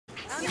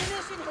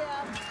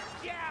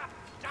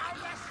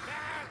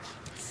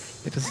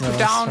It is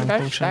Down, strength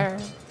dash potion. there.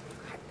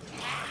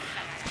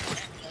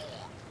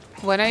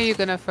 When are you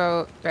gonna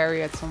throw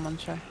berry at someone,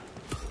 Shay?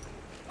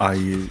 I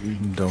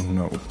don't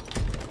know.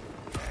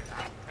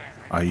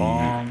 I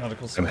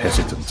am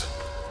hesitant.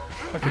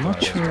 I'm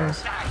not sure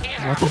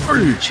what is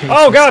the chase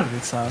Oh god!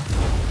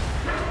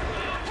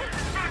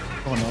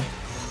 Oh no.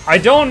 I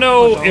don't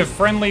know if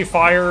friendly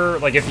fire,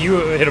 like if you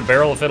hit a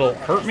barrel, if it'll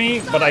hurt me,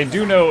 but I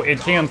do know it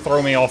can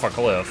throw me off a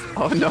cliff.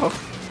 Oh no.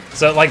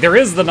 So like there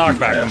is the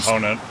knockback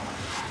component.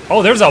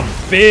 Oh, there's a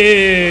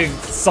big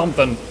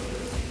something.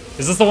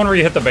 Is this the one where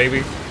you hit the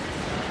baby?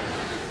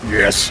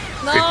 Yes,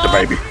 No.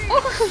 hit the baby.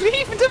 Oh,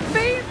 leave the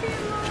baby.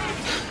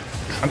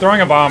 I'm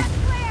throwing a bomb.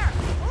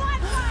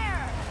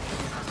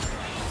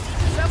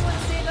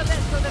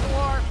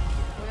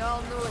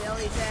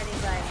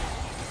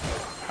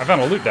 I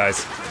found a loot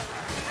dice.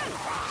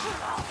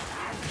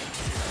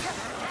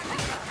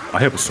 I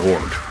have a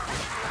sword.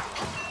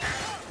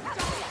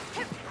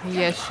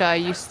 Yes, Shy,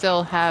 you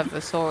still have a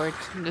sword.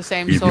 The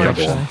same Give me sword a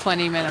bomb. as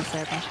 20 minutes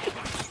ago.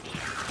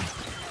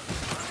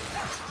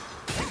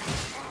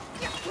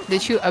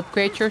 Did you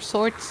upgrade your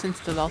sword since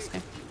the last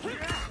game?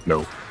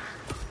 No.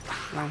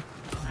 No.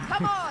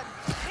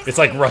 It's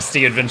like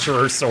Rusty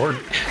Adventurer's sword.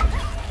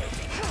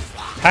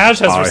 Hash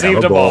has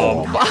received a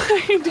bomb.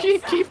 Why do you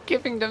keep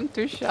giving them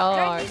to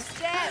Shy?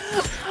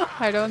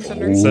 I don't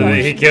understand. So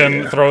that he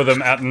can throw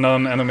them at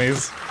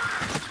non-enemies.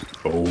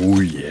 Oh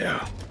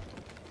yeah.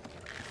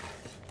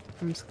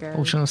 I'm scared.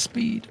 Potion of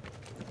speed.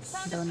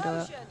 Don't do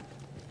it.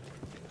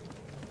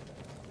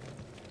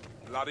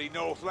 Bloody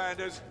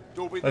Northlanders,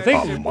 don't be I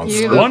think You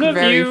one look of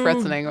very you,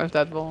 threatening with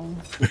that bomb.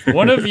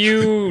 one of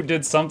you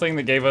did something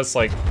that gave us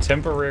like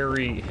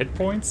temporary hit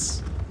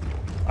points.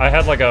 I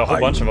had like a whole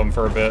bunch of them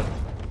for a bit.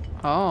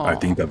 Oh. I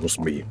think that was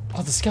me.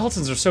 Oh, the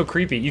skeletons are so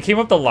creepy. You came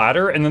up the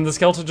ladder, and then the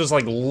skeleton just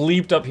like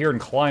leaped up here and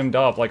climbed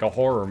up like a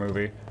horror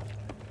movie.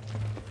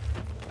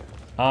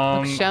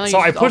 So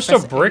I pushed a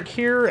brick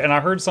here, and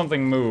I heard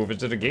something move.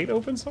 Did a gate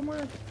open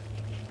somewhere?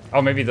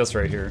 Oh, maybe this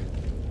right here.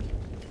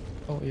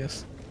 Oh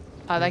yes.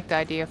 I like the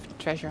idea of the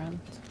treasure hunt.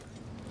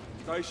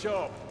 Stay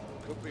sharp.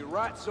 Could be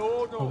rats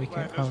or we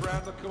can- Northlanders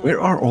round the corner.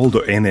 Where are all the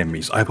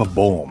enemies? I have a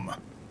bomb.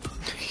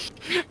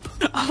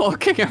 I'm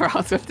walking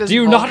around with this Do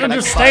you bomb not for like 5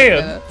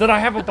 understand minutes. that I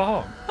have a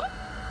bomb?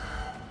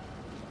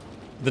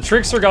 The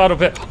tricks are got a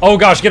bit. Oh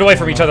gosh, get away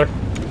from each other.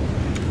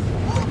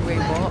 Wait,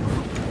 what?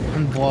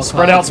 And walk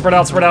Spread out, spread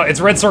out, spread out.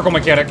 It's red circle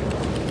mechanic.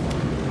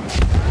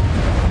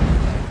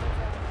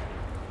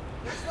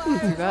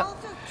 Do that.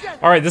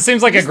 All right, this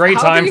seems like a great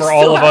How do time you for still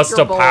all of have us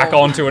your to pack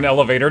bomb? onto an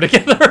elevator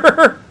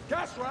together.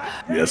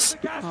 Yes.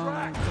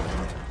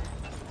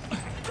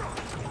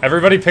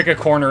 Everybody pick a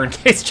corner in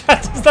case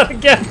chat does that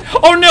again.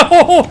 Oh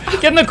no!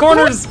 Get in the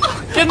corners!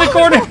 Get in the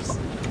corners!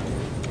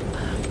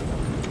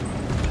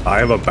 I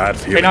have a bad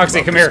Hey, feeling.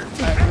 Noxie, come here.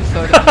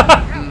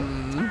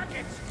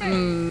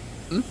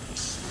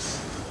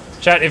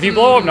 Chat, if you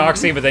blow up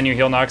Noxie, but then you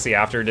heal Noxie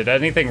after, did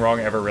anything wrong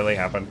ever really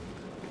happen?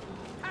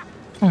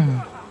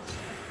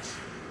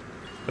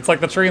 It's like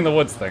the tree in the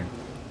woods thing.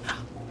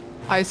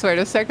 I swear,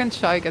 the second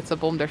Shy gets a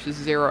bomb, there's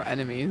 0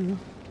 enemies.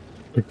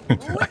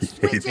 I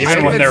hate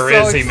Even when I'm there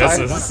so is, he excited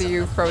to misses. see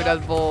you throw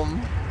that bomb.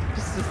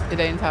 It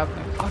ain't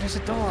happening. Oh, there's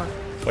a door.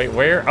 Wait,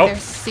 where? Oh, There's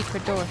a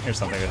secret door. here's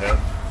something to hit.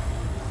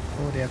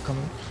 Oh, they are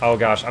coming. Oh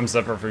gosh, I'm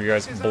separate from you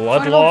guys.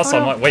 Blood Final, loss?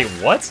 I'm final. like, wait,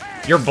 what?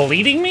 You're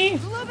bleeding me?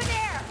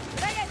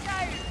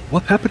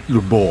 What happened to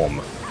the bomb?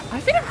 I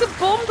feel like the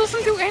bomb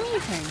doesn't do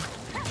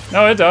anything.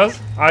 No, it does.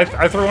 I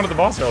threw one at the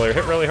boss earlier.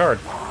 Hit really hard.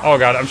 Oh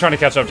god, I'm trying to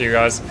catch up to you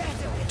guys.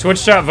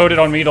 Twitch chat voted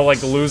on me to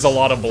like lose a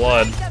lot of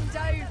blood.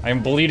 I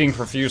am bleeding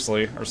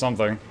profusely or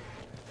something.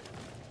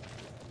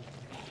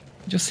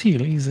 Just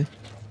heal easy.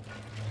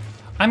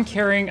 I'm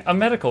carrying a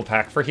medical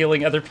pack for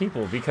healing other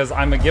people because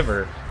I'm a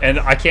giver and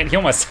I can't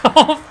heal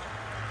myself.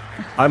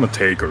 I'm a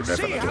taker,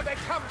 definitely.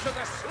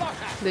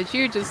 Did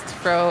you just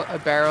throw a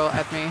barrel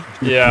at me?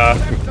 Yeah,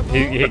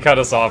 he cut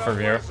us off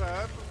from you.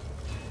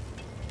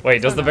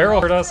 Wait, does the barrel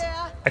hurt us?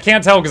 I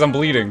can't tell because I'm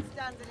bleeding.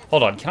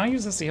 Hold on, can I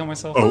use this to heal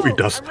myself? Oh, it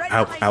does.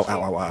 Ow, ow, ow,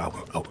 ow,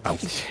 ow, ow, ow.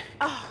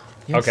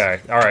 Yes. Okay,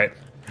 alright.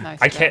 Nice.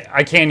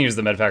 I can use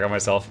the med pack on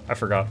myself. I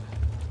forgot.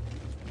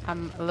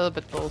 I'm a little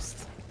bit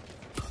pulsed.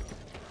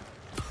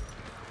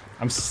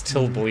 I'm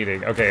still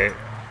bleeding. Okay.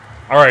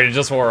 Alright, it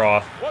just wore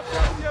off.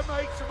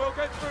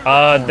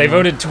 They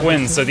voted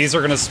twins, so these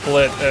are gonna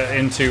split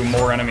into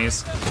more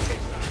enemies.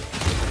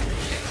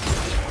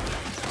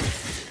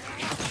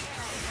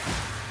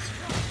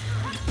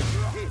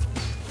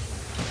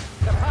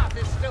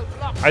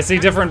 I see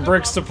different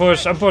bricks to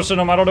push. I'm pushing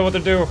them. I don't know what to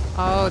do.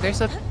 Oh, there's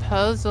a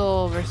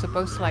puzzle. We're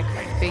supposed to like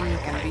think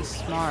and be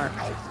smart.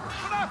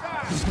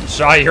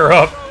 Shy, you're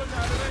up.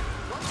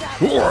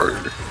 Boy!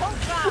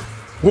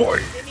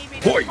 Boy!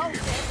 Boy!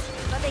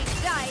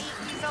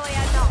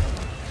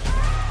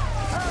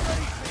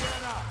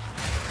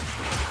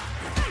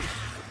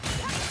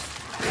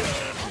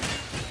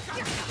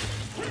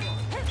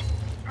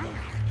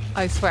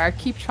 I swear, I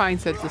keep trying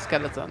to hit the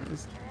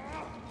skeletons.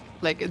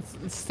 Like, it's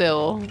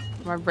still...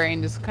 My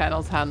brain just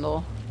cannot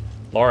handle.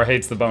 Laura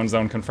hates the bone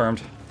zone,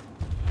 confirmed.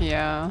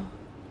 Yeah.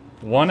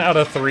 1 out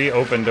of 3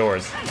 open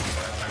doors.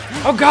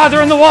 Oh god,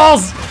 they're in the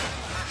walls!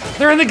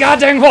 They're in the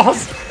goddamn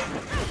walls!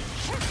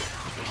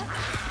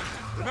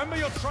 Remember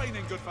your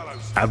training, good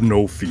fellows. Have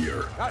no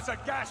fear. That's a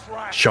gas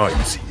rat.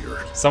 Shine's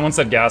here. Someone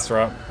said gas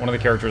rat. One of the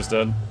characters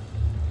did.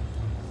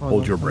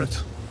 Hold your breath.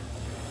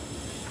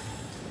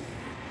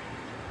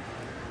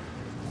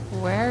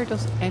 Where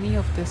does any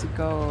of this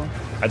go?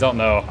 I don't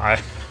know.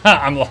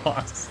 I'm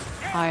lost.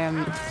 I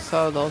am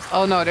so lost.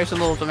 Oh no, there's a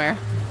little Demare.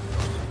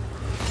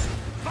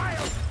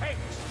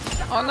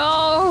 Oh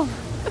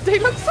no! They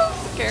look so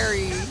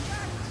scary.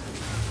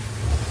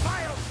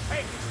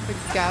 The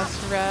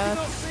gas rat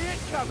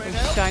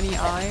with shiny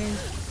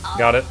eyes.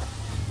 Got it.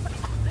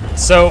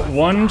 So,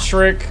 one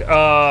trick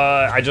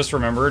I just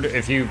remembered,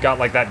 if you got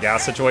like that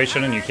gas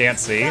situation and you can't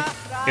see,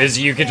 is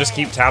you could just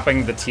keep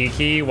tapping the T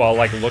key while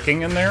like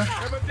looking in there,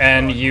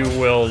 and you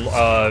will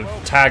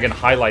tag and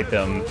highlight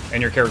them,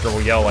 and your character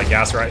will yell like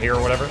gas rat here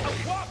or whatever.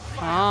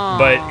 Ah.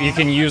 But you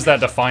can use that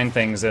to find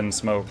things in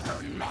smoke.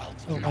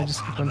 Oh, I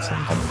just keep on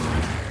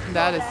saying.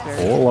 That is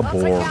very All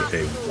aboard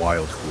a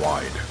wild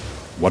ride.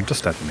 What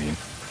does that mean?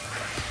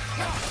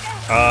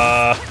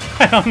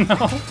 I don't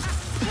know.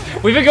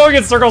 We've been going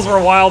in circles for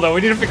a while though.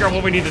 We need to figure out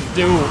what we need to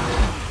do.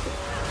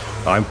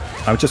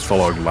 I'm just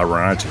following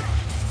Laurenti.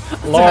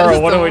 Laura,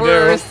 what do we the do?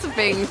 worst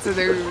thing to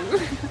do.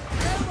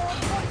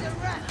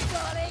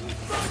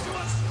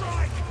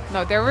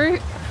 No, there were.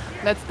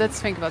 Let's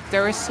think about it.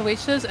 There were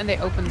switches and they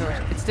opened doors.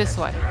 It's this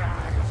way.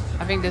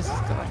 I think this is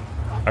the way.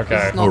 This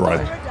Okay. is not Alright.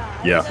 the way.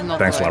 Yeah, This is not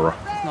thanks, the way. Laura.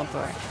 It's not the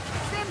way.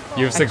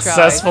 You've I tried.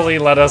 successfully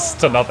led us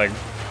to nothing.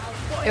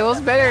 It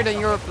was better than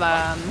your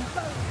plan,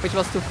 which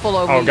was to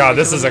follow me. Oh god,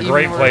 which this was is a an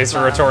great even place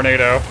worse for a plan.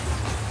 tornado.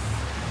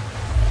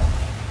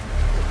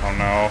 Oh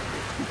no.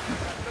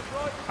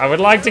 I would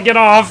like to get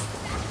off!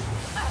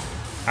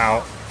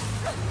 Ow.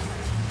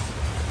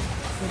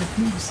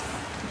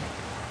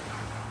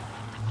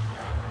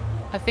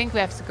 I think we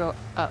have to go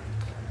up.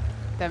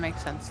 That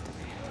makes sense to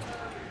me.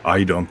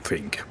 I don't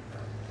think.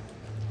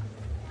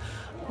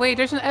 Wait,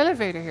 there's an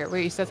elevator here.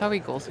 Wait, is that how we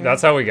go through?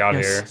 That's how we got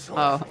Yes. here.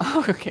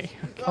 Oh, okay.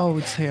 Oh,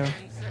 it's here.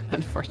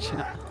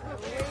 Unfortunate.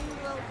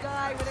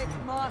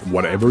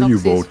 Whatever you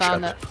Noxie's vote,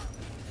 found chat,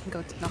 it.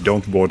 Go to Noxie.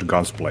 don't vote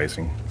guns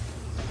blazing.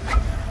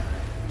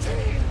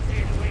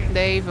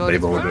 They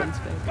voted for voted. guns,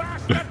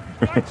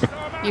 baby.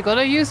 You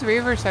gotta use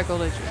reverse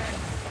psychology.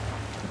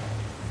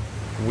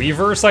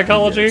 Weaver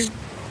psychology?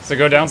 So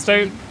go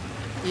downstate?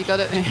 You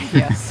gotta,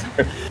 yes.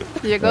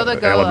 You gotta go like,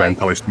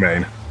 Elementalist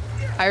main.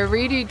 I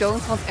really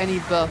don't want any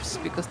buffs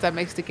because that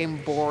makes the game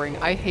boring.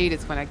 I hate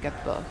it when I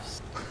get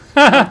buffs.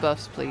 No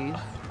buffs, please.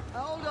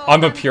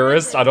 I'm a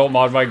purist, I don't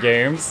mod my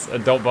games,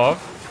 and don't buff.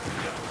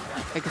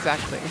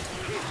 Exactly.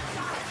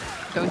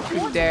 Don't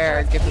you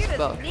dare give us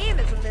buff.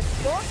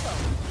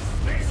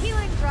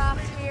 Healing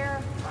draft here.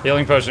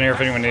 Healing potion here if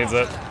anyone needs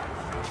it.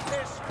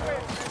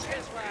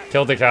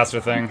 Killed the caster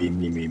thing.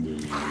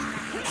 Me.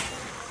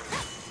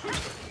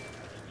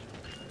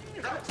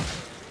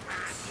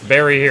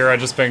 Barry here, I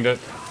just pinged it.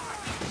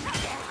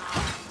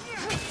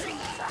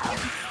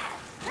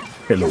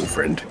 Hello,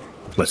 friend.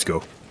 Let's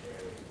go.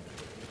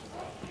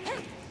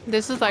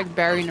 This is like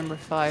Barry number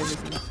 5,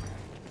 isn't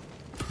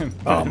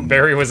it?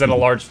 Barry was in a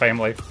large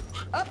family.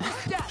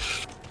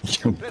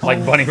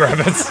 Like bunny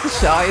rabbits.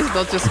 Shy is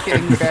not just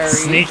getting Barry.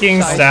 Sneaking,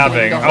 Shy is stabbing.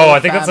 getting the Oh, whole I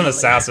think that's an family.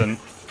 assassin.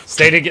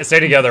 Stay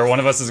together. One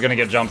of us is gonna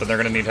get jumped and they're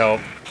gonna need help.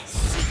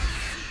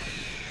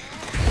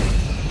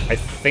 I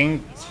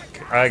think...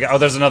 oh,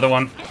 there's another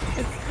one.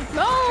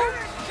 No!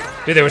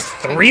 Dude, there was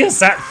 4?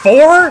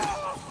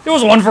 There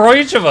was one for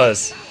each of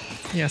us.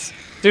 Yes.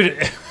 Dude,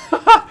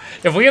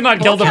 if we had not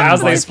killed them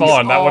as they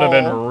spawned, that would have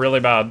been all- really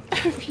bad.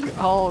 You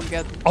all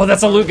get... Oh,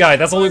 that's a loot guy.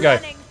 That's a loot guy.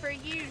 Running for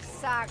you,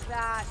 sack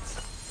that.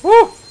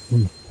 Woo!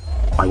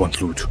 I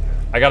want loot.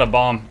 I got a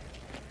bomb.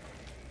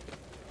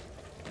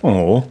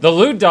 Oh, The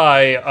loot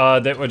die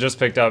that we just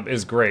picked up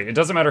is great. It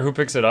doesn't matter who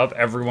picks it up.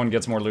 Everyone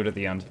gets more loot at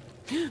the end.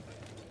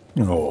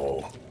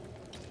 oh.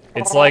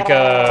 It's like,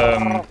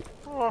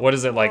 what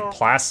is it, like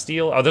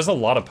plasteel? Oh, there's a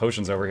lot of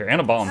potions over here. And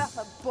a bomb. That's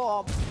a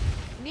bomb.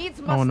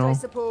 Needs must, Oh, no. I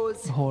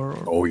suppose. Horror.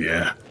 Oh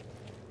yeah.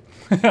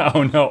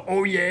 Oh no.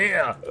 Oh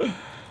yeah!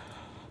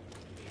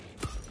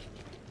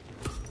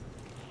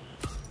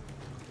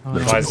 Oh,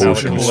 There's no. Buys a out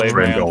potion the Kool-Aid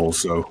strength man.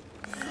 also.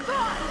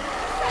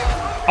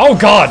 Oh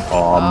god!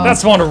 That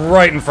spawned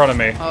right in front of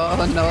me.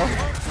 Oh no.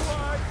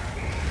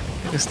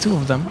 There's 2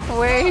 of them.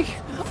 Wait.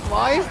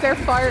 Why is there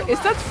fire? Is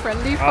that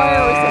friendly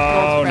fire or is that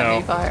Oh not friendly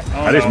no. fire?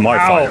 Oh, That is no. my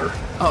Ow. fire.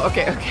 Oh,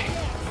 okay, okay.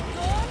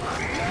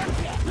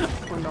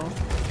 Oh no.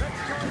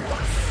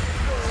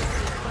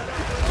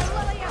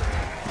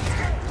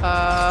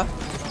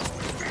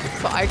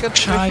 So I got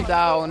Shy. pushed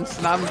down,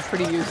 so now I'm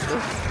pretty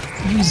useless.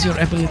 Use your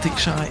ability,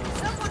 Shy.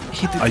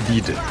 Hit it. I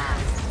did it.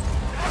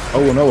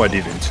 Oh no, I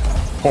didn't.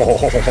 Oh,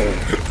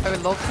 I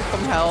would love to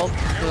come help,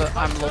 but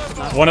I'm lost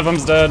now. One of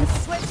them's dead.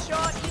 Switch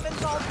shot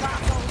evens all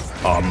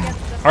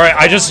battles. Alright,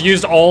 I just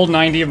used all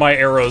 90 of my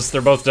arrows.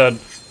 They're both dead.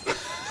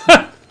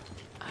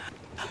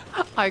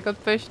 I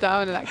got pushed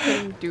down and I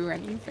couldn't do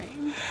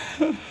anything.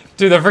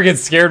 Dude, that freaking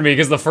scared me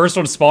because the first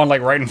one spawned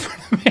like right in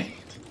front of me.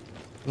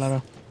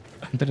 Ladder.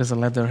 There is a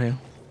ladder here.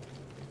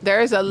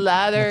 There is a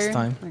ladder. Next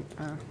time.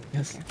 Oh,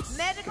 Yes.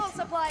 Medical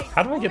supplies.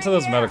 How do I get to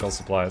those medical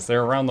supplies?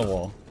 They're around the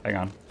wall. Hang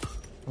on.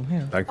 From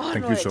here.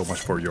 Thank you so much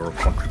for your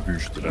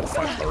contribution to that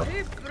fight, Laura.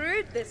 Who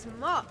brewed this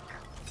muck?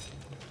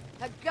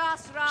 A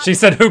gas rat. She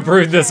said, "Who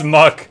brewed this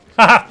muck?"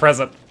 Haha,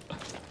 present.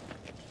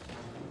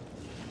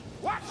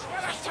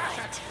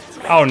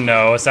 Oh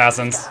no,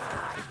 assassins.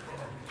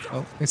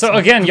 Oh, it's So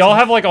again, y'all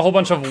have like a whole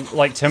bunch of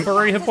like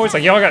temporary hit points.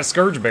 Like y'all got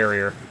Scourge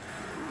Barrier.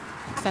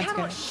 That's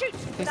Cannot good. shoot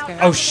That's without good.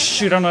 Oh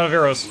shoot, I'm out of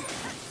arrows.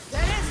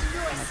 There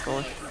is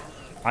no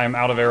I am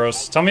out of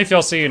arrows. Tell me if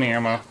y'all see any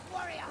ammo.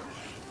 warrior.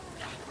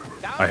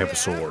 I have a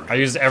sword. I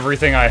used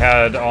everything I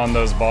had on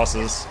those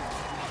bosses.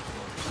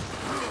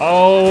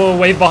 Oh,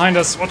 wave behind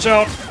us. Watch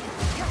out.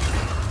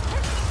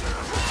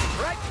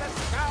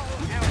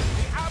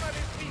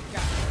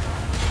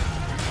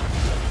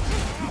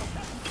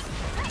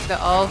 They're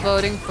all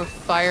voting for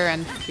Fire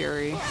and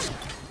Fury.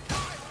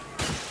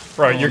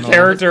 Bro, your no,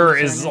 character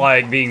that's is concerning.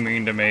 like being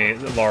mean to me,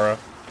 Laura.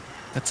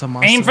 That's a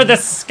monster. Aim for the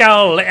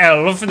skull,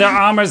 elf. The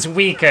armor's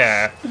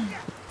weaker.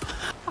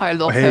 I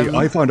love Hey, him.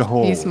 I found a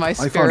hole. He's my I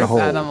found a spirit hole.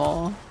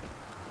 animal.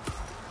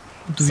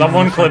 Do you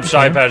Someone wanna clip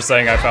fight him? Shypatch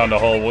saying I found a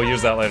hole. We'll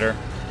use that later.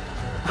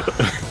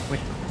 Wait,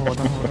 hold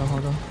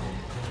on.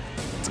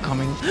 It's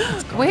coming.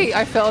 It's coming. Wait,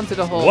 I fell into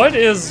the hole. What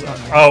is...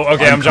 Oh,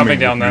 okay, I'm jumping coming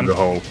down with then. you, the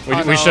hole. We,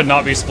 Oh, we no. should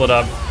not be split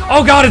up.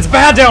 Oh god, it's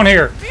bad down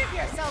here!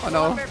 Oh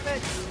no.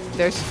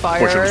 There's fire.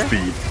 Push up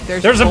speed.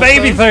 There's a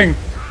baby Volta. thing!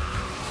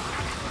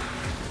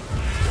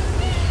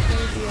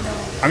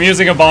 I'm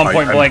using a bomb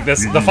point I- blank.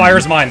 The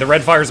fire's mine. The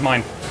red fire's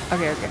mine.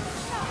 Okay, okay.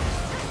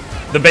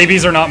 The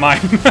babies are not mine.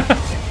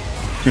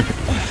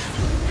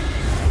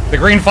 The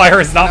green fire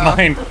is not No.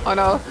 mine. Oh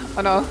no.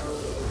 Oh no.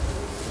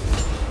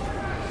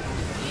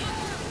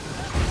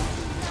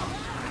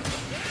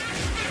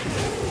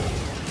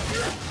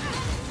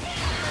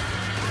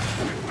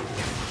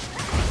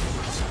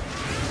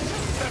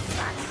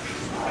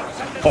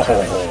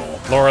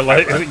 Oh,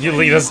 Laura, you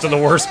lead us to the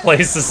worst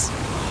places.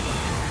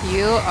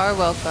 You are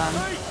welcome.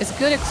 It's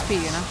good XP,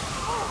 you know?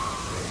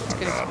 It's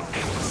good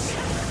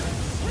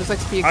XP. Looks like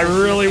XP. I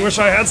really wish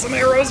I had some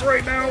arrows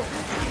right now.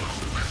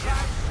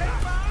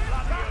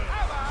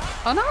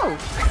 Oh no!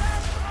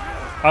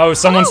 Oh,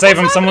 someone Oh, save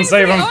him, what's someone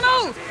save happening him. to me?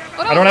 Oh no!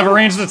 Oh, no! I don't have a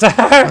ranged attack.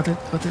 Got it.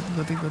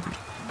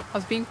 I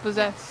was being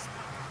possessed.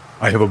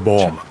 I have a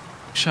bomb.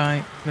 Shy,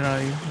 where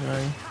are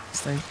you?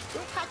 Stay.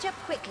 We'll catch up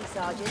quickly,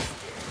 Sergeant.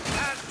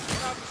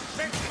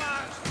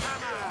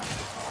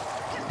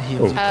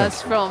 Heal.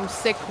 As from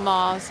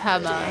Sigma's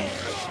hammer.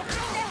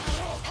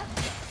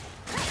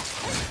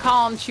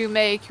 Can't you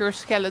make your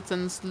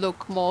skeletons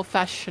look more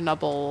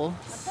fashionable?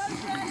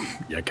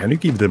 Yeah, can you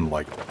give them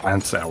like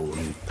pants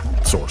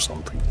elements or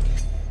something?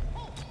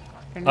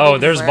 Oh,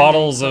 there's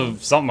bottles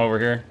of something over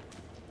here.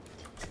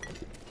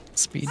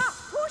 Speed.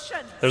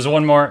 Potion. There's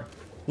one more.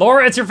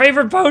 Laura, it's your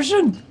favorite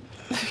potion.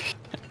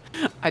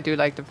 I do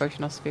like the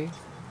potion of speed.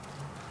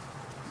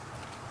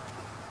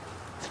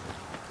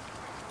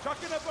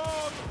 Chucking a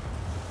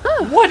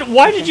bomb. What?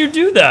 Why did you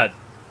do that?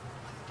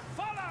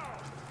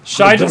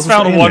 Shy There just was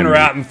found an one enemy.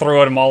 rat and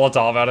threw a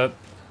Molotov at it.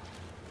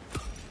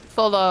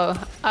 Follow.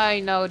 I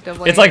know the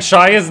way. It's like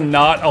Shy is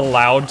not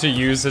allowed to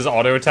use his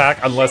auto attack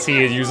unless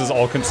he uses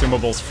all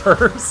consumables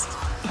first.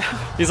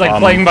 He's like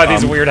playing by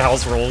these weird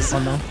house rules. Oh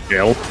no.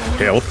 Help,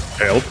 help,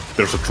 help.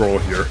 There's a troll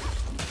here.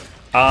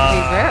 Hey,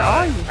 where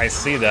are you? I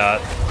see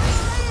that.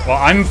 Well,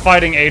 I'm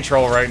fighting a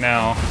troll right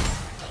now.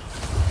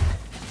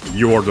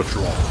 You're the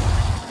troll.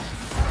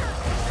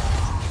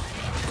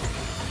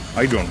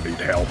 I don't need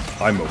help.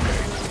 I'm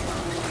okay.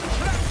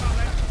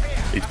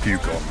 It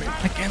puke on me.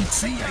 I can't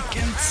see.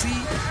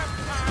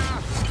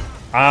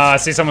 I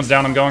see someone's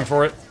down. I'm going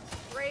for it.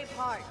 Brave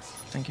heart.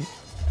 Thank you.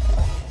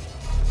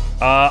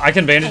 I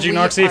can bandage you, We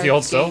Noxie, if you are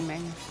hold still.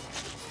 gaming.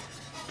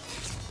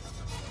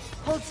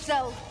 Hold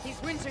still.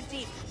 These wounds are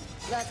deep.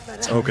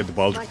 Okay, the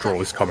wild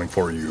troll is coming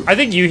for you. I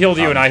think you healed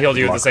you and I healed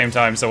you at the luck. same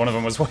time, so one of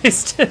them was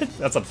wasted.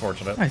 That's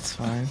unfortunate. Ah, it's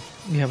fine.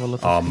 We have a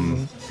lot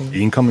of things.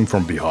 Incoming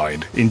from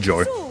behind.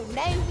 Enjoy. So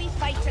now we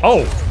fight again.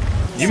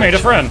 Oh, you made a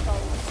friend.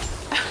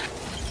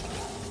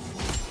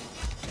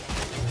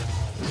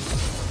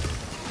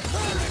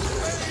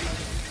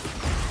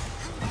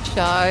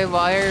 Shy,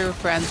 why are your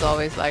friends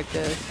always like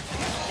this?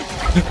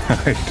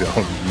 I don't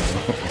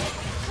know.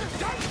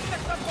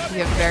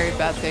 You have very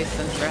bad taste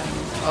in friends.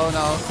 Oh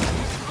no.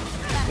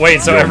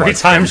 Wait, so You're every my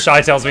time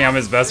Shy tells me I'm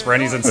his best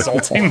friend, he's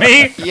insulting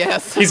me?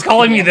 Yes. He's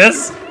calling me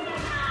this?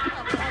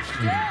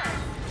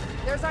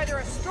 There's either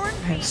a storm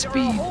fiend or a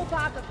speed. whole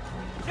pack of...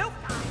 Nope,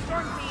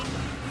 storm fiend.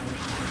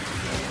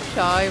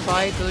 Shy,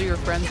 why do your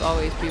friends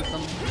always puke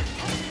on me?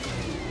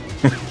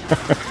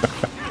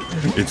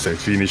 It's a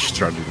Finnish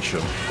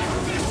tradition.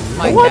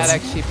 My What? cat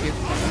actually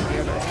puked on me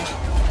the other day.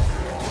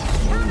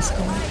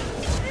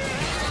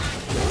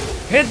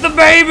 Hit the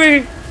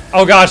baby!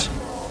 Oh gosh.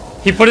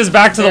 He put his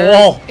back to the There's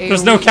wall. a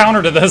There's no weak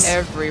counter to this.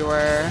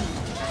 Everywhere.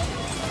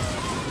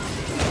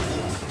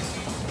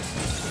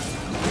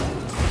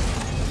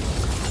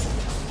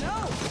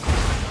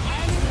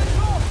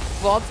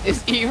 What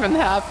is even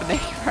happening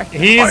right now?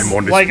 He's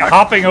like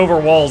hopping over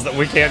walls that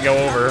we can't go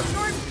over.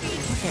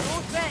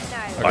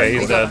 Okay,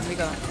 he's dead. We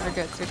got him. We're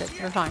good. We're good.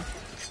 We're fine.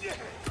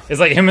 It's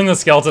like him and the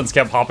skeletons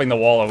kept hopping the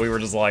wall, and we were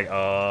just like,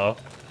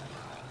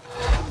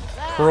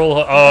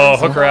 cruel. Oh,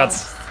 hook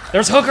rats.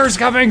 There's hookers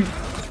coming.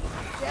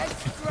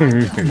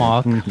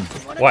 Mark.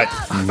 What?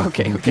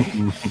 Okay.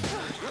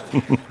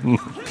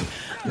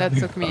 That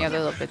took me a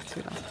little bit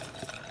too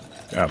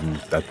long.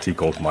 That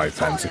tickled my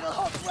fancy.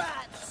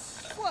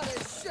 What a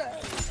shame.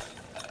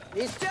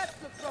 His death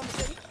looked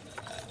promising.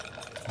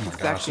 Oh my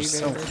gosh, there's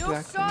so...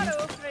 No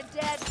sorrow for a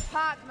dead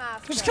park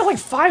master. We just killed like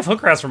 5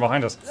 hook rats from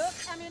behind us. Look,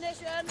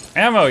 ammunition.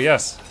 Ammo,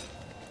 yes.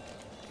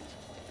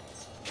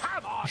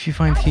 If you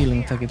find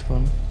healing, take it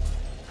from me.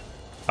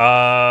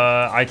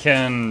 I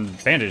can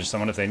bandage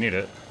someone if they need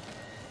it.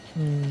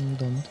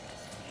 Don't.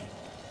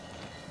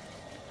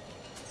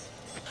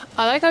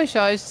 I like how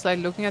Shaw is just like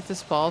looking at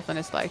this path and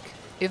it's like,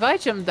 if I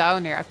jump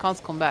down here, I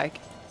can't come back.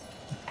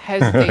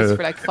 Hesitates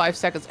for like 5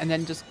 seconds and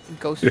then just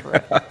goes for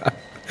it.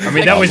 I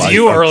mean, that was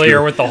you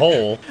earlier with the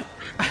hole.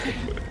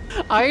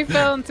 I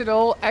fell into the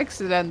hole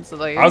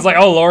accidentally. I was like,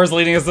 oh, Laura's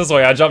leading us this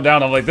way. I jumped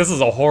down. I'm like, this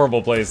is a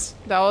horrible place.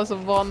 That was a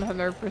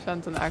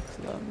 100% an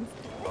accident.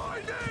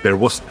 There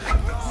was,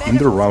 in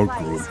the round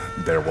room,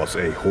 there was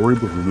a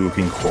horrible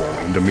looking hole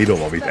in the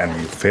middle of it and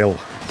you fell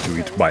to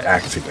it by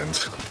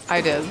accident. I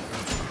did.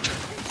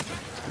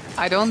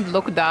 I don't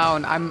look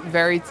down. I'm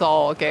very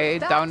tall, okay?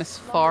 Down is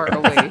far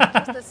away.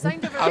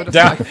 Out of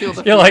Down. my field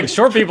of You're like, view.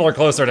 short people are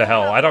closer to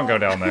hell. I don't go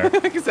down there.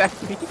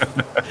 Exactly.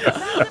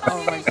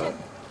 Oh my god.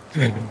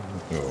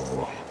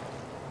 Oh.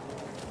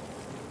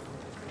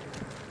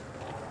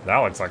 That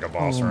looks like a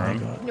boss Oh my room.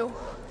 god. No,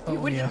 you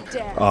wouldn't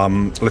dare.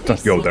 Let's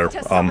not go there.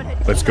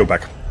 Let's go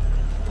back.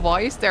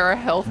 Why is there a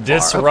health bar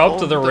Disrupt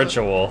above the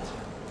ritual.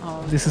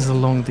 This is a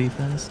long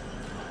defense.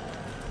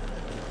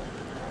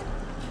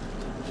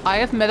 I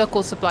have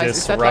medical supplies.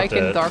 Is that like in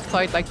Disrupt it. Dark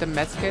Tide, like the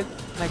med kit?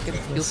 Like it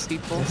heals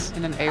people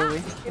in an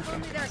AoE?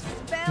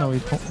 No,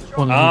 it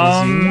only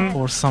heals you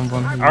or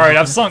someone who... Alright,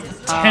 I've sunk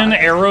 10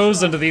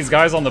 arrows into these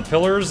guys on the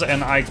pillars,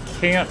 and I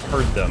can't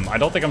hurt them. I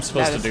don't think I'm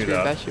supposed That to is do true.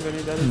 that.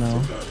 That is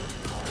No. true.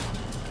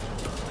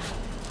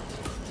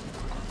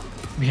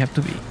 We have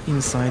to be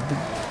inside the...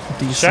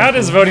 Chad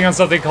is voting on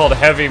something called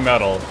heavy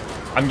metal.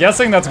 I'm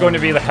guessing that's going to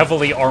be the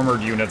heavily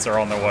armored units are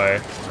on their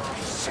way.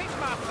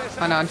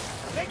 Hold on.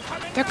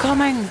 They're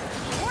coming!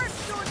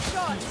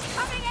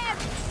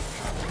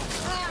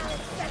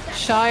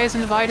 Shy has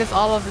invited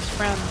all of his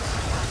friends.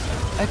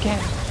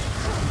 Again.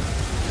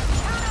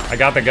 I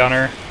got the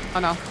gunner. Oh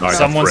no. Nice.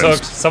 Someone's friends.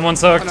 hooked.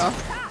 Someone's hooked. Oh no.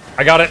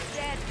 I got it.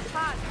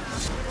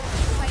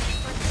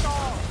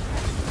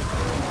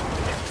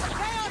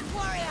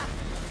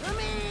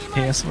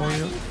 Chaos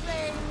Warrior.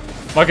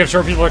 Mike, if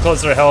short people are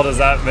closer to hell, does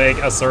that make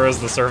Asuras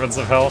the servants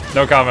of hell?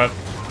 No comment.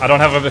 I don't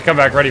have a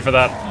comeback ready for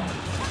that.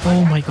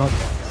 Oh my god.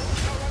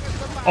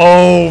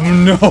 Oh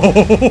no!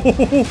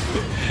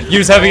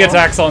 Use heavy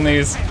attacks on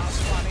these.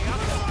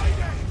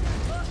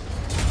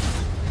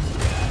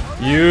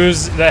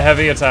 Use the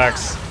heavy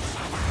attacks.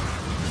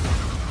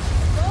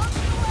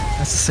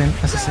 Assassin,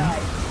 assassin.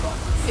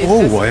 Is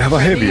Oh, this I have a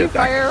heavy friendly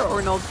attack. fire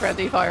or not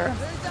friendly fire?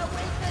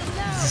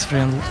 This is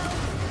friendly.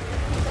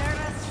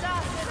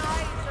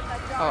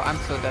 Oh, I'm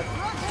so dead.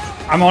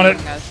 I'm on it.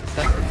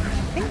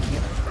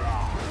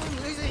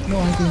 No,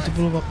 I'm going to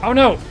blow up. Oh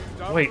no!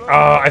 Wait,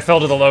 I fell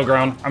to the low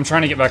ground. I'm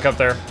trying to get back up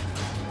there.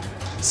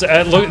 So,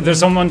 look, there's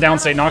someone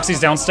downstate. Noxie's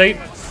downstate.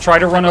 Try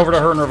to run over to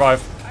her and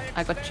revive.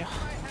 I got you.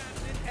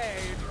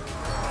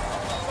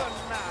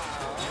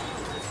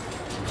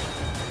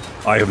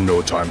 I have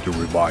no time to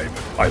revive.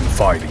 I'm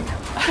fighting.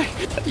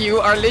 You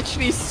are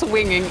literally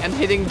swinging and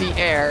hitting the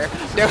air.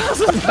 There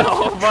was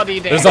nobody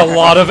there. There's a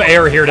lot of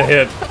air here to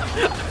hit.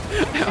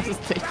 That was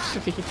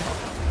literally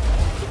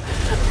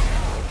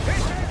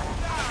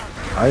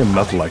I am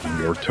not liking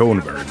your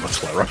tone very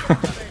much, Lara.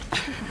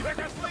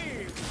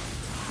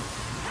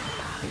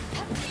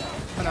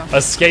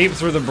 Escape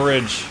through the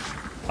bridge.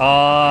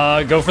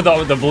 Go for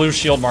the blue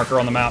shield marker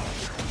on the map.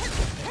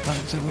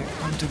 Time to go,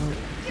 time to go.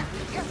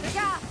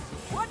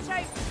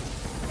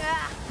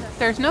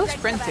 There's no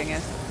sprinting,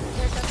 is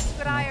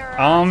there?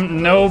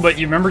 No, but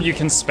you remember you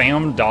can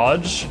spam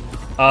dodge,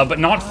 but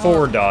not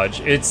forward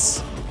dodge.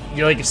 It's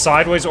like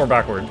sideways or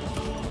backward.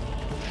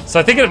 So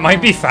I think it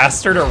might be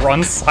faster to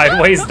run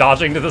sideways,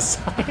 dodging to the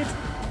side.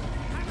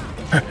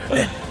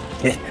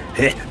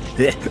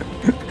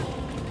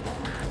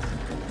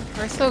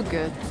 We're so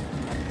good.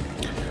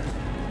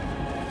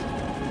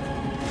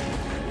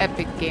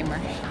 Epic gamers.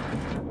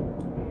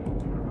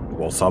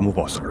 Well, some of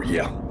us are,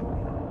 yeah.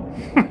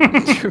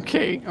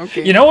 Okay,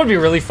 okay. You know what would be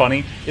really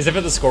funny is if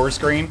at the score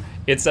screen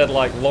it said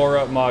like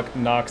Laura, Muck,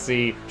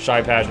 Noxie,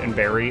 Shypash, and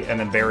Barry, and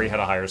then Barry had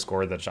a higher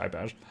score than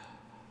Shypash.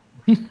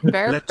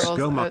 Let's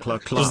go,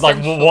 Mukluk. Just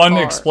like one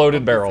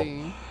exploded barrel.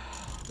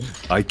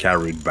 I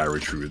carried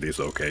Barry through this,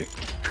 okay?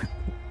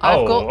 I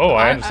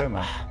understand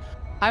that.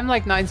 I'm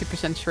like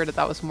 90% sure that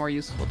that was more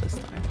useful this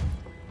time.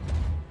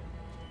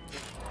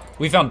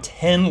 We found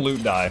 10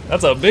 loot die.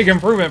 That's a big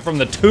improvement from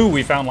the 2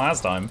 we found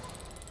last time.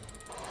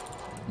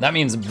 That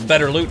means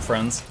better loot,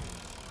 friends.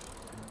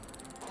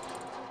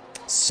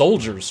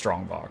 Soldier's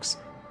strongbox.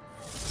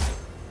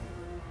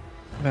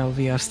 Well,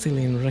 we are still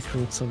in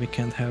recruit, so we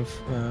can't have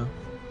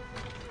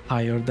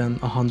higher than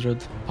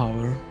 100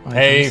 power.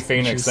 Hey, items,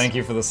 Phoenix, thank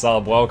you for the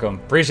sub. Welcome.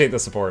 Appreciate the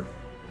support.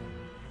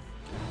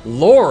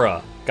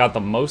 Laura got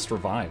the most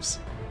revives.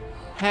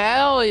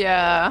 Hell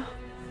yeah.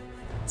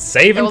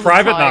 Saving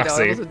Private It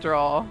was Noxie. a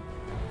draw.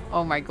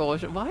 Oh my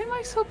gosh, why am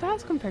I so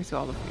bad compared to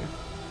all of you?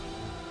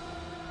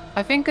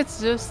 I think it's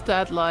just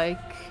that, like,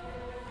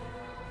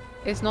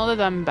 it's not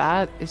that I'm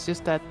bad, it's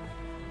just that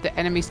the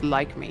enemies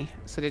like me,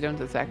 so they don't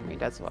attack me,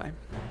 that's why.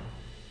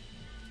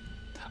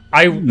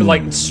 I,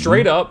 like,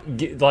 straight up,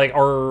 like,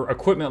 our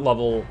equipment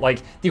level,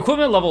 like, the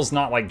equipment level's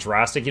not, like,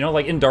 drastic, you know,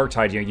 like, in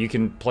Darktide, you know, you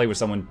can play with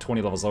someone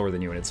 20 levels lower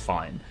than you and it's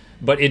fine.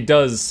 But it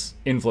does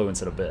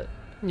influence it a bit.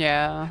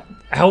 Yeah.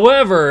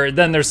 However,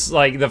 then there's,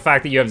 like, the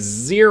fact that you have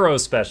 0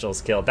 special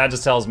skill. That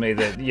just tells me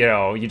that, you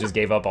know, you just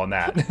gave up on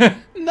that.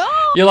 No!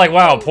 You're like,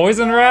 wow,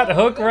 poison rat,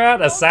 hook rat,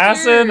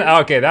 assassin?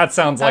 Okay, that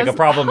sounds like a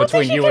problem How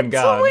between did you and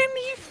God.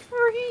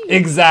 23?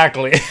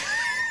 Exactly.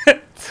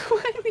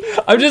 23.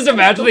 I'm just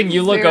imagining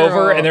you look Zero.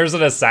 over and there's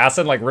an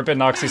assassin, like, ripping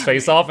Noxie's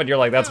face off, and you're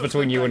like, that's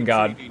between you and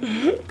God.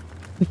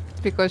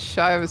 Because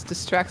Shai was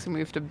distracting me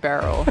with the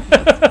barrel.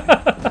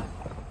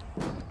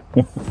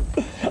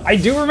 I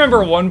do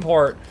remember one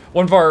part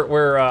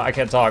where I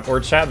can't talk, where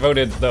chat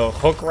voted the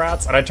hook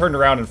rats, and I turned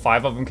around and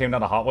 5 of them came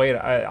down a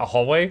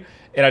hallway,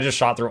 and I just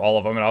shot through all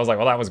of them, and I was like,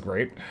 well, that was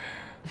great.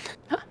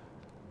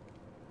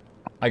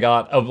 I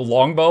got a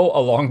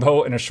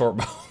longbow, and a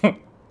short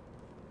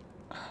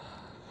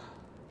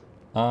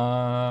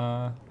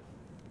bow.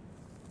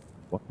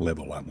 What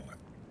level am I?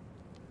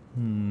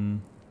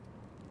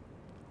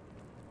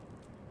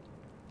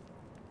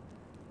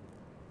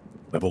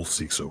 Level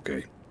 6,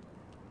 okay.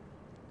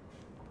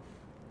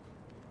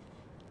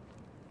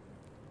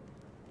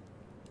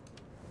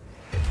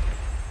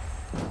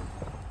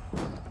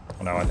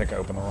 Oh no, I think I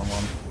opened the wrong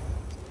one.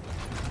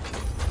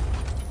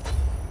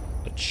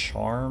 A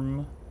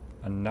charm,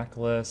 a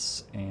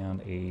necklace, and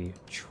a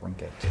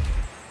trinket.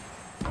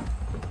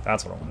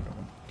 That's what I wanted to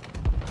open.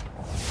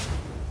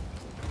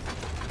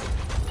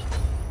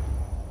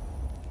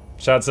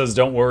 Chat says,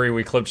 don't worry,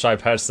 we clipped Shy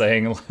Patch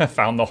saying,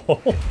 found the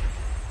hole.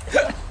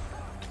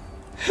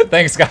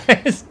 Thanks,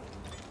 guys.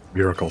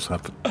 Miracles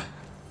happen.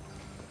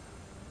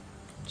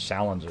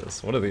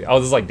 Challenges. What are the... Oh,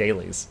 this is like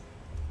dailies.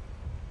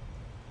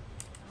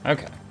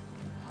 Okay.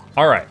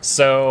 Alright,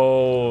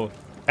 so...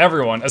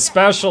 Everyone,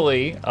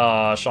 especially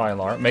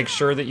Shylar, make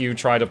sure that you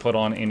try to put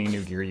on any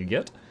new gear you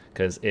get,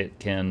 because it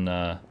can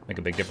make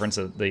a big difference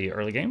at the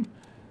early game.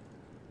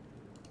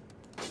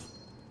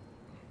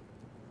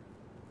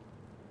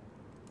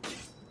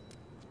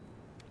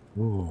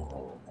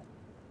 Ooh.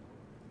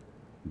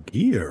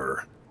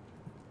 Gear.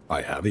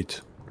 I have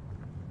it.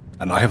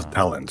 And I have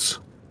talents.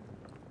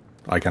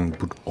 I can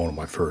put on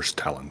my first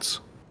talents.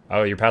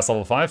 Oh, you're past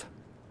level 5?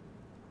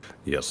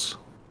 Yes.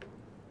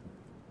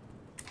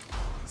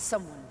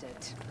 Someone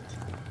did.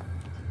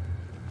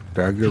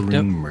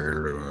 Staggering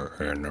murder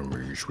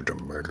enemies with a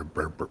murder.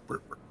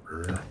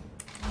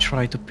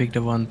 Try to pick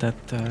the one that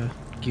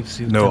gives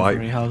you No,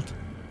 temporary health.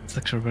 It's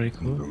actually very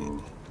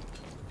cool.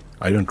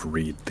 I don't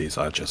read this.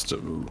 I just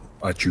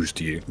I choose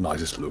the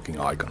nicest looking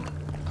icon.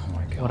 Oh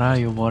my god. What are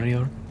you,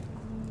 warrior?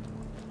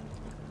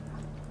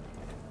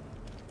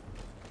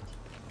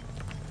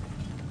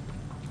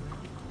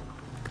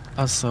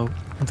 Also,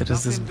 there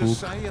is this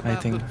book, I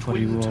think, for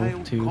you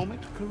all too,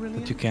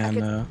 that you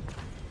can,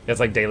 It's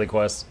like daily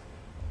quests.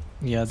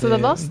 yeah. So the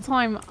last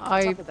time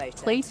I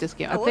played this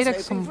game, I played like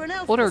some hoping for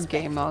an other elf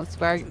game modes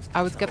where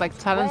I would get like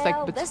talents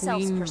like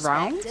between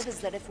rounds.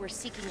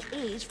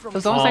 It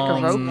was almost like a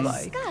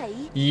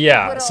roguelike.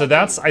 Yeah, so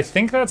that's, I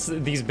think that's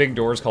these big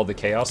doors called the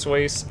Chaos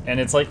Waste, and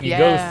it's like you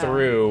go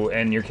through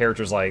and your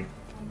character's like,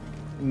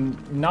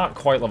 not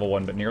quite level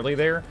 1, but nearly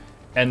there.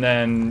 And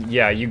then,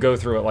 yeah, you go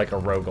through it like a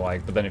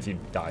roguelike, but then if you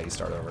die, you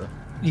start over.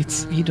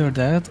 It's either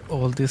that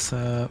or this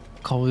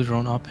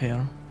cauldron up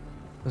here.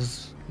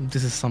 This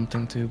is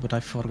something too, but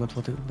I forgot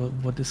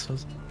what this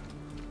was.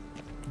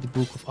 The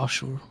Book of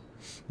Ashur.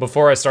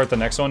 Before I start the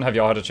next one, have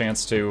y'all had a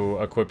chance to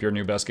equip your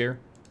new best gear?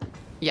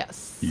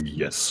 Yes.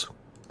 Yes.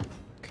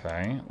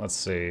 Okay, let's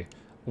see.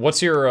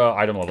 What's your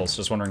item levels?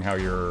 Just wondering how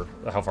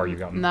far you've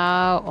gotten.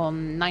 Now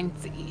on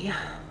 90.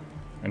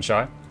 And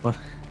Shy? What?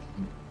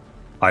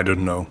 I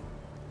don't know.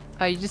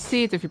 You just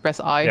see it if you press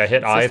I. Yeah,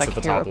 hit I, just, it's like,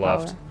 at the top hero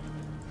left.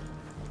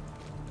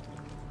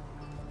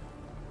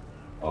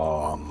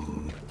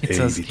 power. It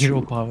says 82.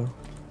 hero power.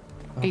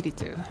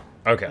 82.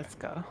 Okay. Let's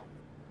go.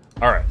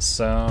 Alright,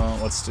 so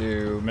let's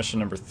do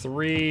mission number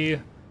 3.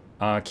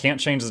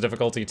 Can't change the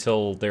difficulty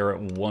till they're at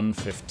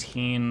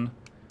 115.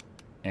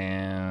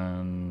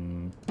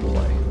 And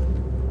play.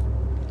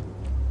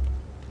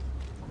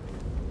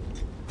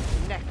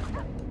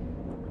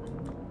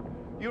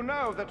 You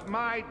know that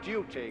my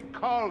duty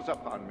calls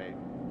upon me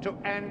to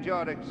end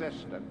your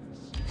existence.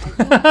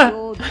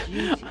 Your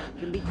duty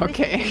can be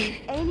Okay.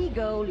 completed in any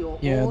goal your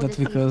Yeah, orders that's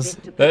because-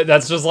 see fit to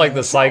That's just like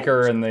the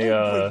psyker and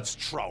Breeds the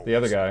trolls.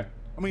 other guy.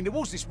 I mean, there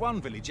was this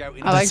one village out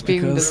in I like That's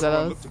being because- the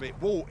everyone zealous. looked a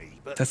bit warty,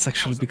 but That's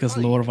actually how's the because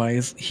plague?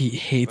 lore-wise, he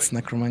hates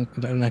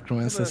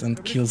necromancers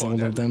and kills all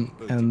of them,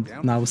 and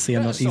now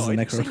Sienna is a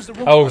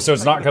necro. Oh, so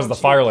it's not because of the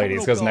Fire Lady,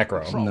 it's 'cause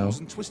Necro. No.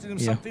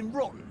 Yeah.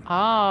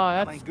 Ah,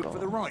 That that's ain't good for cool.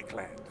 the right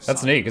clan.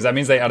 That's neat, because that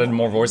means they added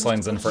more voice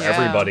lines in for Yeah.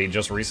 everybody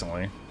just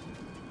recently.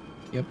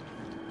 Yep.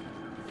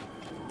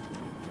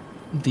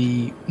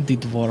 The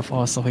dwarf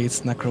also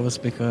hates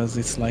necros because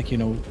it's like, you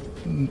know,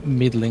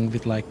 middling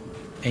with like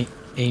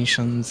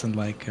ancients and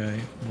like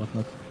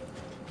whatnot,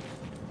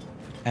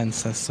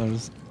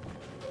 ancestors.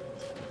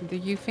 Do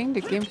you think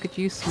the game could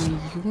use some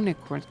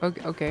unicorns?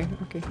 Okay.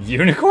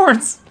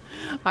 Unicorns?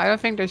 I don't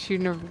think there's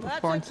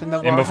unicorns in the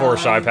And before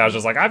Warhammer. Shy Patch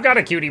is like, I've got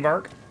a cutie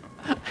mark.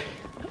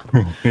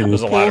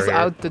 There's a ladder Pulls here.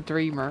 out the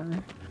dreamer.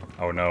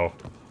 Oh no.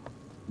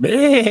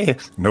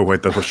 No,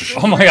 wait, that was a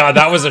Oh my god,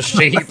 that was a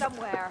sheep.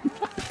 somewhere.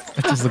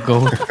 That was the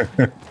goal.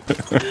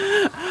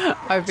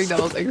 I think that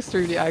was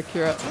extremely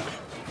accurate.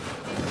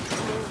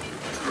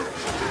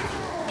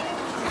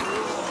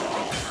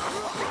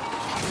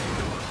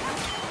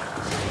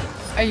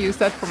 I use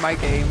that for my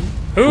game.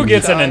 Who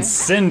gets an Die.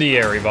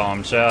 incendiary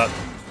bomb, chat?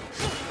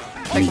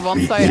 Like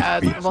once I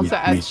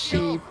add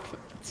sheep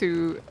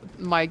to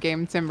my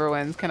game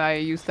Timberwinds, can I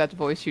use that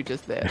voice you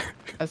just did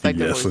as like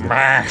the Yes.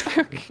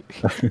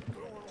 voice?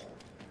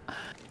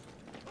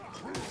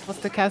 What's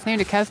the cat's name?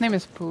 The cat's name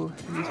is Pooh.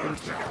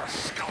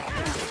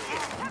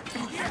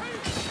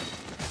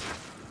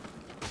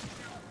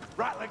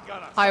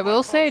 I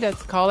will say that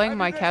calling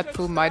my cat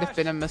Pooh might have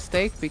been a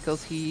mistake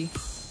because he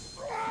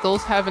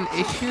does have an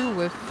issue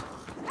with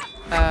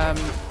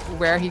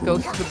where he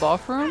goes to the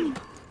bathroom.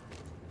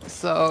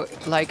 So,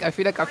 like, I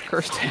feel like I've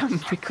cursed him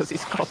because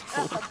he's called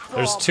Pooh.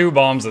 There's 2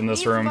 bombs in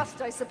this room.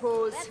 Must, I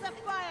suppose. There's a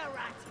fire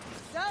rat.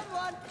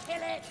 Someone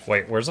kill it.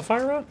 Wait, where's the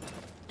fire at?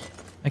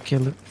 I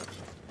killed it.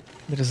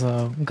 There is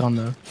a gun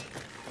there.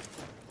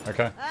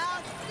 Okay.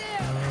 I'll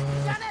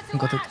still.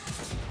 Got it.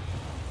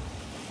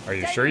 Are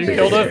you sure you Did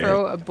killed you it?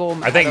 throw a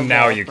bomb I think at a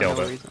now wall you for killed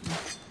no it. reason?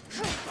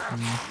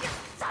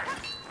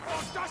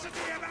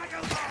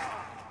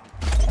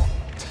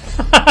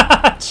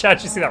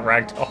 Chat, you see that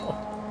ragdoll?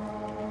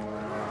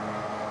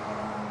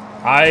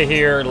 I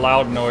hear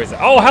loud noise.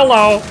 Oh,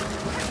 hello!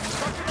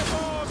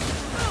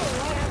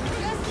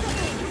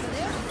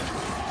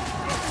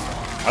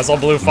 I saw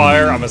blue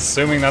fire. I'm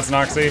assuming that's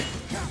Noxie.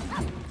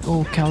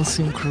 Oh,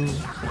 calcium crew.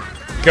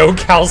 Go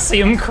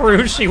Calcium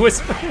Crew, she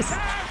whispers.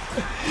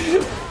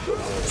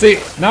 See,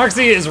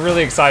 Noxie is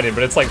really excited,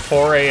 but it's like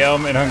 4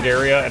 a.m. in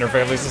Hungary and her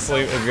family's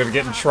asleep and gonna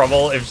get in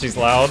trouble if she's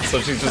loud,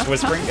 so she's just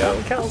whispering,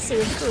 go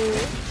Calcium Crew.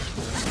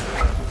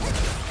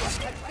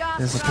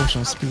 There's a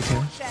potion of speed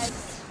here.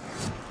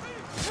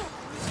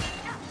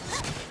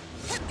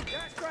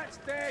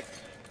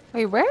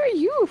 Wait, where are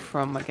you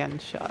from again,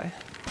 Shy?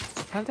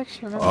 I can't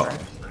actually remember.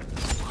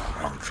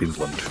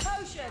 Finland.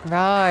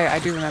 Right, I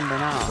do remember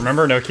now.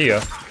 Remember Nokia?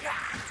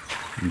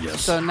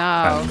 Yes. So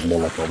now, And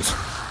Molotovs.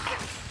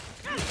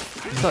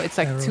 so it's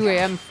like 2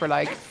 a.m. for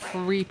like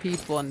 3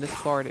 people in this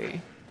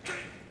party.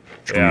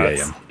 3 Yeah,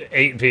 it's a.m.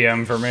 8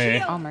 p.m. for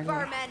me. Oh my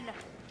god.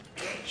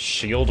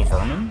 Shield of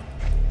Vermin?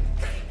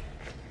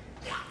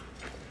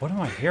 What am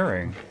I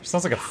hearing?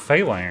 Sounds like a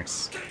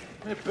phalanx.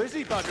 They're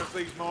busy buggers,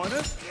 these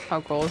miners.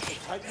 Oh gosh.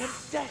 Taking them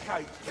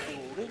decades to do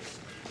all this.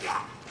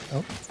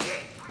 Oh.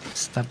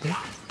 Stabbed it.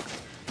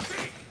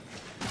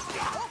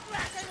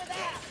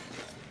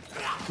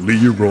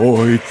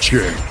 Leroy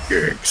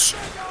Jenkins.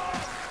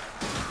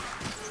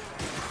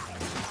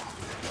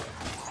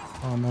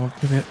 Oh no,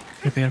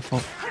 prepare for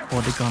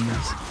the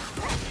gunners.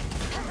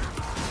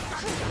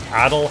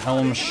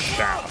 Adelhelm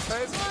Shaft.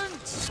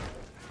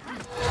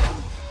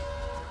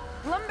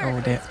 Oh,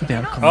 they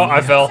are coming. Oh,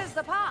 I fell. This is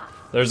the path.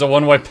 There's a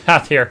one-way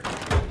path here.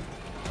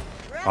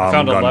 I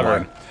found a gun lever.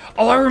 mine.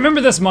 Oh, I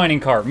remember this mining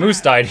cart. Moose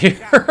died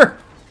here.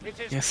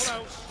 Yes.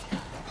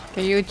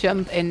 Can you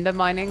jump in the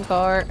mining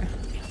cart?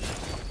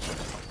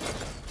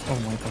 Oh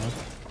my god.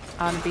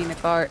 And be in the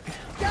cart?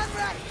 Gun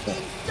rat, be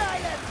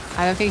silent.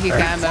 I don't think you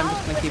can, but I'm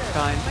just gonna keep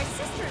trying.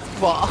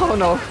 Well, oh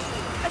no.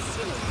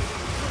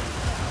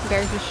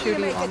 There's a You shooty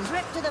make a one.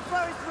 trip to the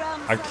forest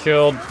realm. I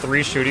killed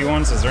 3 shooty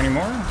ones. Is there any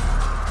more?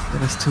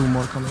 There is 2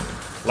 more coming.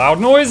 Loud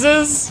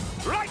noises.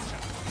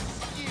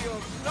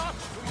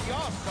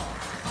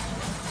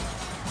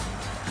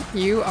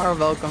 You are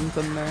welcome,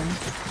 Thunder.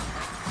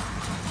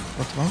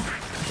 What's wrong?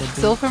 What did-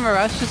 Silver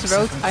Mirage just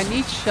wrote, I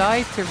need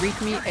Shy to read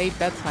me a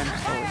bedtime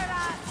story.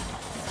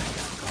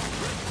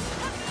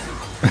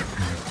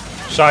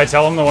 Shy,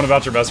 tell him the one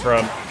about your best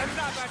friend.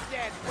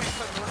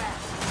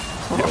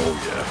 Oh,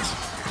 yes.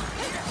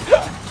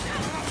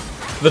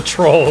 The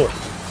troll.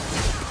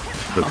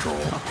 The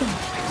troll.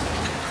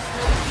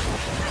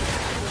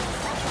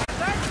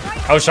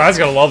 Oh, Shy's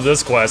gonna love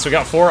this quest. We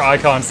got 4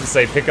 icons that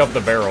say pick up the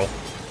barrel.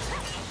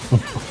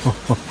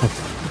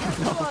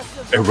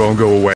 Everyone go away.